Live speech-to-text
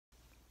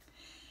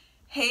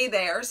Hey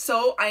there.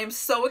 So I am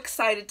so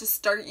excited to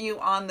start you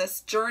on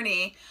this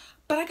journey,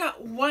 but I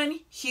got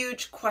one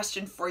huge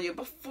question for you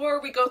before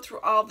we go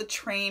through all the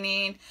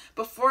training,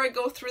 before I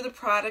go through the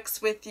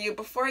products with you,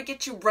 before I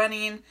get you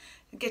running,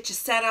 get you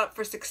set up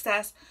for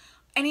success.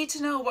 I need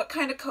to know what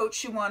kind of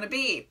coach you want to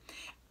be.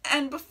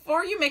 And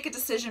before you make a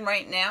decision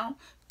right now,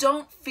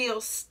 don't feel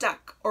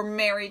stuck or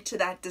married to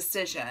that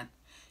decision.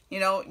 You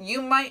know,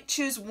 you might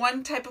choose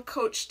one type of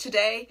coach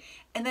today,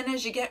 and then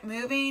as you get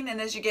moving and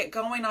as you get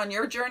going on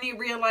your journey,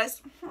 realize,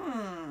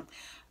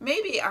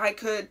 maybe I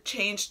could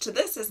change to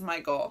this as my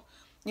goal.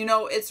 You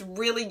know, it's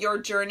really your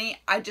journey.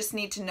 I just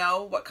need to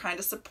know what kind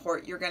of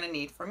support you're going to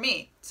need from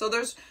me. So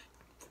there's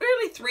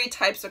really three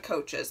types of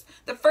coaches.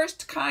 The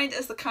first kind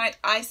is the kind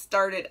I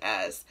started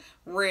as,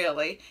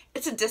 really.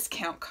 It's a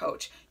discount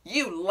coach.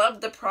 You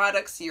love the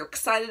products, you're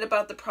excited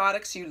about the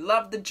products, you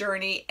love the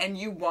journey, and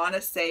you want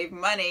to save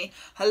money.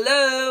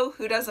 Hello,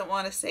 who doesn't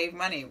want to save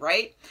money,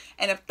 right?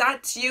 And if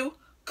that's you,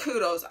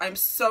 kudos. I'm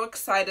so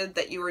excited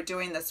that you are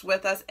doing this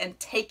with us and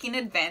taking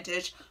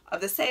advantage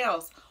of the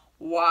sales.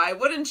 Why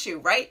wouldn't you,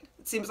 right?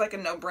 It seems like a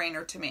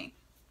no-brainer to me.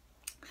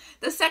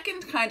 The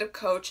second kind of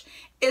coach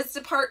is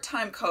the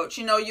part-time coach.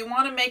 You know, you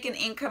want to make an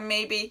income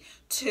maybe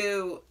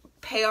to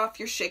pay off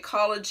your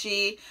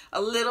Shakeology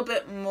a little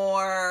bit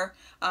more.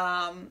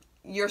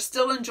 You're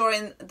still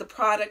enjoying the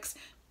products,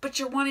 but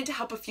you're wanting to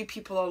help a few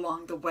people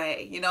along the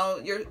way. You know,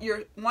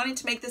 you're wanting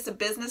to make this a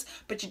business,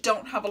 but you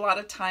don't have a lot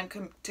of time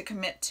to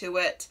commit to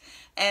it.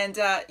 And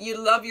you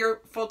love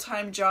your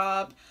full-time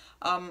job.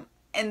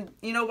 And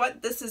you know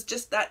what? This is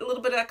just that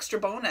little bit of extra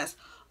bonus.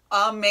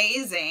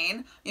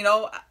 Amazing. You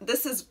know,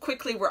 this is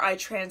quickly where I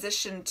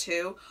transitioned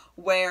to,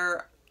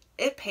 where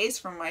it pays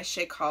for my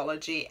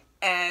Shakeology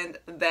and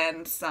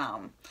then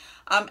some.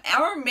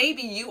 Or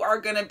maybe you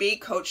are going to be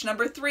coach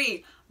number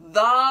 3,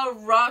 the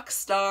rock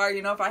star.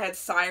 You know, if I had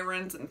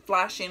sirens and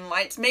flashing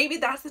lights, maybe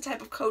that's the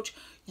type of coach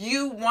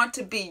you want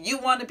to be. You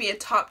want to be a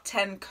top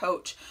 10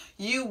 coach.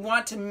 You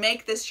want to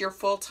make this your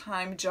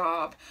full-time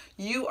job.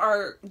 You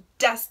are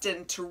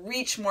destined to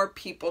reach more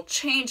people,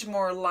 change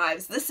more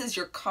lives. This is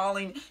your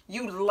calling.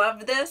 You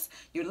love this.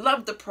 You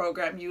love the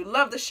program. You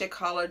love the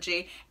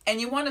Shakeology. And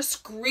you want to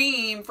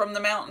scream from the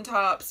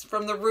mountaintops,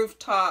 from the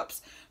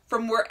rooftops,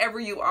 from wherever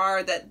you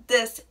are, that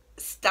this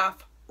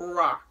stuff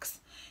rocks.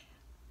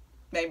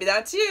 Maybe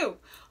that's you.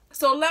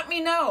 So let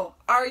me know,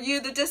 are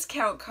you the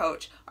discount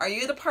coach? Are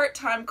you the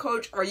part-time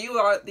coach? Or you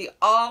are the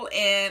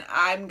all-in,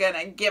 I'm going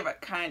to give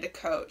it kind of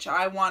coach?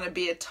 I want to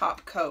be a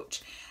top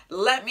coach.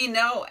 Let me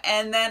know,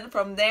 and then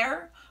from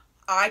there,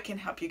 I can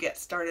help you get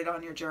started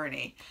on your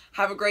journey.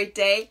 Have a great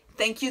day.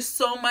 Thank you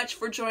so much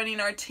for joining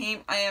our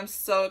team. I am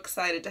so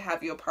excited to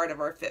have you a part of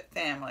our Fit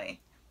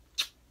family.